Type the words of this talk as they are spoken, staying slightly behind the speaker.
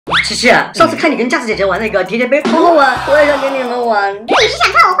琪琪，上次看你跟架子姐姐玩那个叠叠杯好好玩，我也想跟你们玩。你是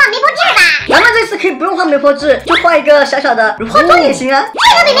想看我画媒婆痣吧？咱们这次可以不用画媒婆痣，就画一个小小的如花妆也行啊。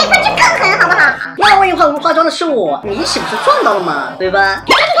这个比媒婆痣更狠，好不好？那万一画如花妆的是我，你岂不是撞到了吗？对吧？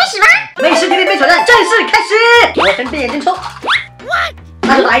那就开始吧。美食叠叠杯挑战正式开始！我先闭眼睛抽。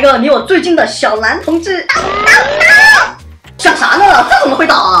那就来一个离我最近的小蓝同志。想啥呢？这怎么会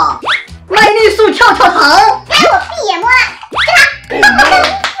倒啊？麦丽素跳跳糖。该我闭眼摸了。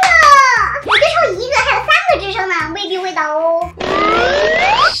我就抽一个，还有3个支撑呢，未必会倒哦。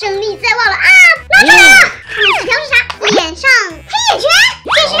胜利在望了啊！拿出来了！看纸条是啥？脸上黑眼圈，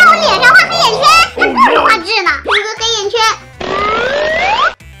这是让我脸上画黑眼圈，还不如画痣呢。有个黑眼圈。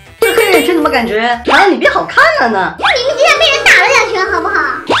这黑眼圈怎么感觉好像你变好看了呢？我明明就像被人打了2拳，好不好？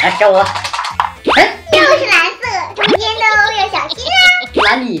来教我。哎，又是蓝色，中间的哦，要小心啊！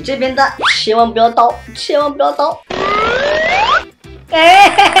拿你这边的，千万不要倒，千万不要倒。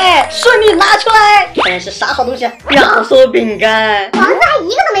哎嘿嘿，顺利拿出来！看是啥好东西？压缩饼干。黄色还一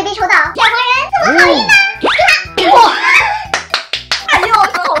个都没被抽到，小黄人怎么好运呢？哇！哎呦，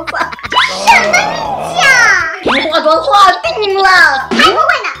这好惨！什么名气啊？你化妆画定了，还不会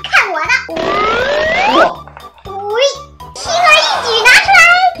呢，看我的！哇！喂，轻而易举拿出来，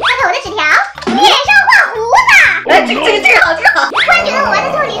看看我的纸条，脸上画胡子。哎，这个好，这个好。我突然觉得我玩的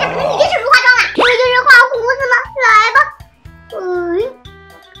最后脸上可能已经是如花妆了，不就是画胡子吗？来吧。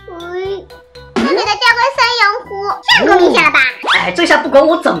再给它加个山羊胡，这样够明显了吧？哎，这下不管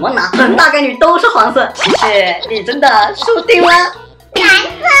我怎么拿，很大概率都是黄色。琪琪，你真的输定了。蓝色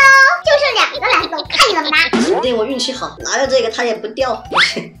哦，就剩2个蓝色，看你怎么拿。肯定我运气好，拿着这个它也不掉。不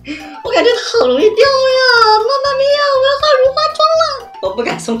是，我感觉它好容易掉呀！妈妈咪呀，我要画如花妆了，我不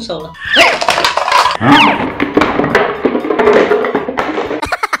敢松手了。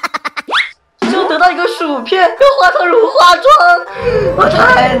就得到一个薯片，又画成如花妆，我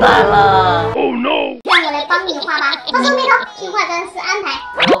太难了。Oh no！ 让我来帮你画吧。放松眉头，听话专司安排。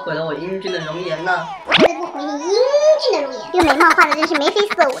我毁了我英俊的容颜呢。我绝对不毁你英俊的容颜，这个眉毛画的真是眉飞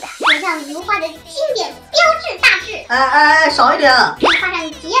色舞的，脸上如画的经典标志大痣。哎，少一点。再画上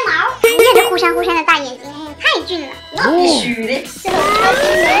睫毛，还有这忽闪忽闪的大眼睛，太俊了。必须的。最后超级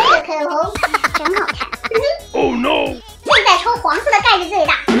浓的口红，真好看。Oh no！ 现在抽黄色的概率最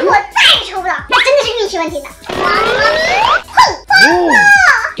大，如果再抽不到，那真的是运气问题了。黄色，不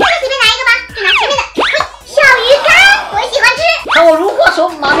能随便拿一个吧，就拿前面的。小鱼干，我喜欢吃。看我如花手，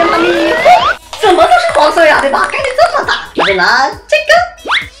妈咪，怎么都是黄色呀，对吧？概率这么大，那就拿这个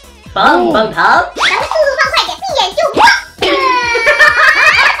棒棒糖。咱们速度放快点，一眼就破。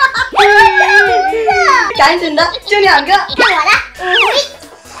赶紧的，就2个。看我的，出来了。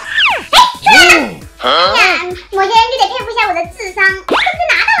呀，某些人就得佩服一下我的智商，这不是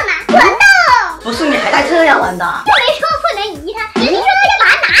拿到了吗？滚动！不是你还带这样玩的？我没说不能移它，只是说要把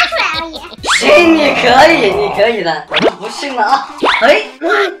它拿出来而已。行，你可以的，我就不信了啊！哎，怎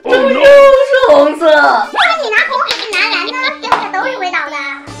么又是红色？不管你拿红还是拿蓝呢，最后它都是会倒的。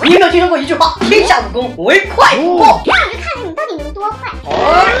你有没有听说过一句话？天下武功，唯快不破。那我就看看你到底能多快。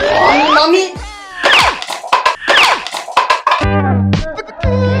妈咪。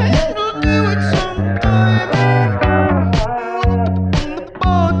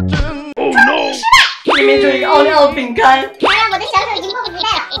里面就一个奥利奥饼干。当然，我的小手已经迫不及待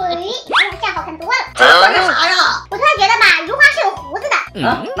了。这样好看多了。这算个啥呀？我突然觉得吧，如花是有胡子的。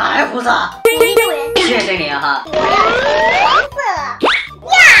啊，哪来胡子啊？路人。谢谢你哈。我要抽黄色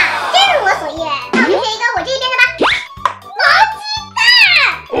呀，真如我所愿。那我就选一个我这边的吧。毛鸡蛋。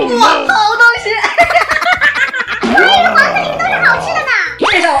哇，好东西！我以为黄色里面都是好吃的呢。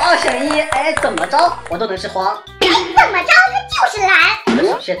这下我2选1，哎，怎么着我都能是黄。哎，怎么着它就是蓝。这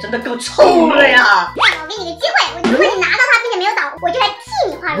手线真的够臭的呀！那我给你个机会，如果你拿到它并且没有倒，我就来替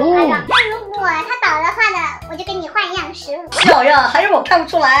你画如花妆。但如果它倒的话呢，我就跟你换一样食物。小样，还有我看不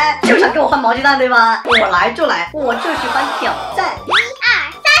出来，就想跟我换毛鸡蛋对吧？我来就来，我就喜欢挑战。1、2、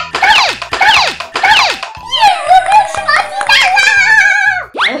3，走你！耶，我不用吃毛鸡蛋啦！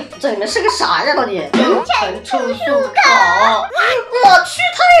哎，这里面是个啥呀？到底？层出不穷。我去，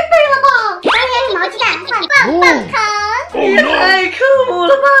太背了吧！当然是毛鸡蛋换棒棒糖。也太可恶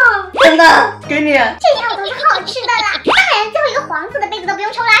了吧！真的，给你。这条都是好吃的啦。当然，最后一个黄色的杯子都不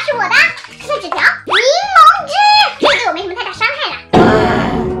用抽啦，是我的。这纸条，柠檬汁，这对我没什么太大伤害啦。哎，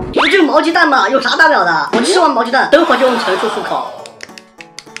不就是毛鸡蛋嘛，有啥大不了的？我吃完毛鸡蛋，等会儿就用层出漱口。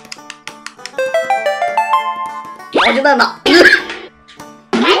毛鸡蛋呢？赶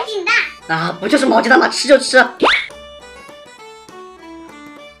紧的。啊，不就是毛鸡蛋吗？吃就吃。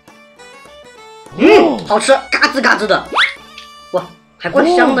好吃，嘎吱嘎吱的，哇，还怪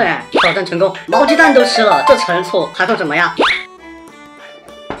香的哎！挑战成功，毛鸡蛋都吃了，这层醋还算什么呀？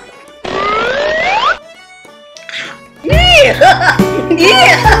你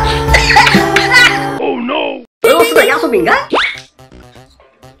！Oh no！ 俄罗斯的压缩饼干，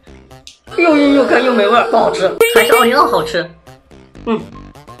又硬又干又没味儿，不好吃，还是奥利奥好吃。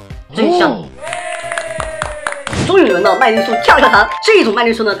真香。终于轮到麦丽素跳跳糖，这种麦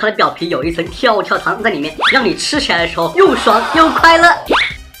丽素呢，它的表皮有一层跳跳糖在里面，让你吃起来的时候又爽又快乐。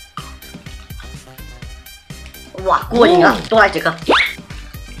哇，过瘾啊！多来几颗。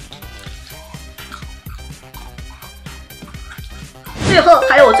最后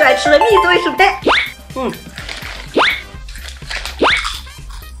还有我最爱吃的蜜滋味薯片，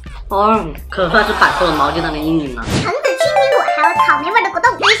可算是摆脱了毛鸡蛋的阴影了。橙子、青苹果还有草莓味的果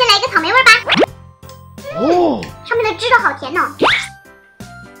冻，咱们先来一个草莓味吧。上面的汁都好甜哦。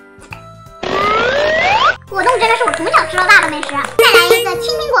果冻真的是我从小吃到大的美食。再来一个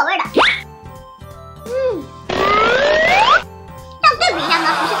青苹果味的。但对比一下呢，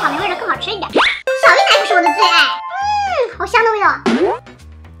还是草莓味的更好吃一点。小鱼奶可是我的最爱。好香的味道啊！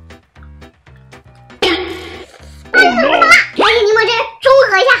怎么辣？来点柠檬汁中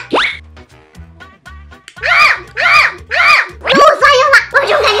和一下。又酸又辣，这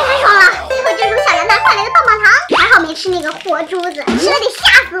种感觉太爽了。最后这种小羊蛋换来的棒棒糖，还好没吃那个活珠子，吃了得吓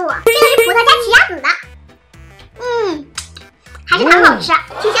死我。这个是葡萄加奇亚籽的，还是糖好吃，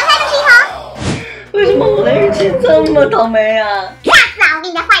挺香菜的吃一口。为什么我的运气这么倒霉啊？下次啊，我给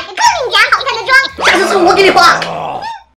你再化一个更厉害好看的妆。下次是我给你化。